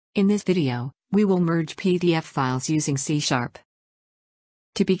In this video, we will merge PDF files using C#.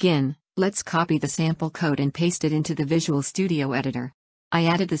 To begin, let's copy the sample code and paste it into the Visual Studio Editor. I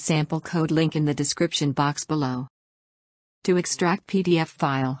added the sample code link in the description box below. To extract PDF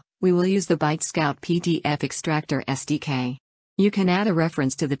file, we will use the ByteScout PDF Extractor SDK. You can add a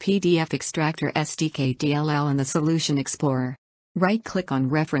reference to the PDF Extractor SDK DLL in the Solution Explorer. Right-click on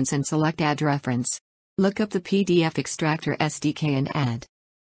Reference and select Add Reference. Look up the PDF Extractor SDK and add.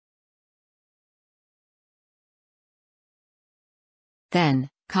 Then,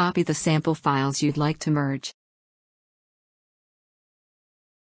 copy the sample files you'd like to merge.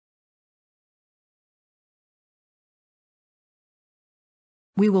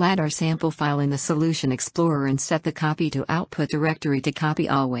 We will add our sample file in the Solution Explorer and set the Copy to Output directory to copy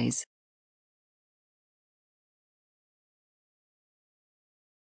always.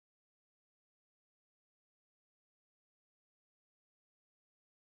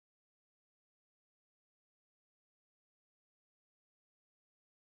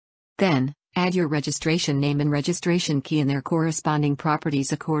 Then, add your registration name and registration key and their corresponding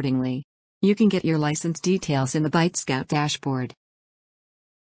properties accordingly. You can get your license details in the ByteScout dashboard.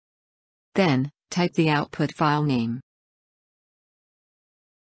 Then, type the output file name.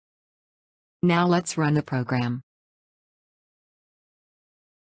 Now let's run the program.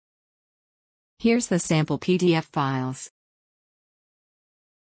 Here's the sample PDF files.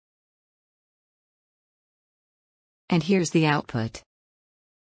 And here's the output.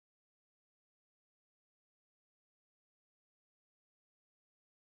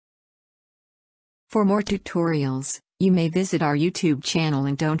 For more tutorials, you may visit our YouTube channel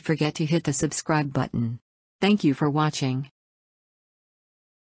and don't forget to hit the subscribe button. Thank you for watching.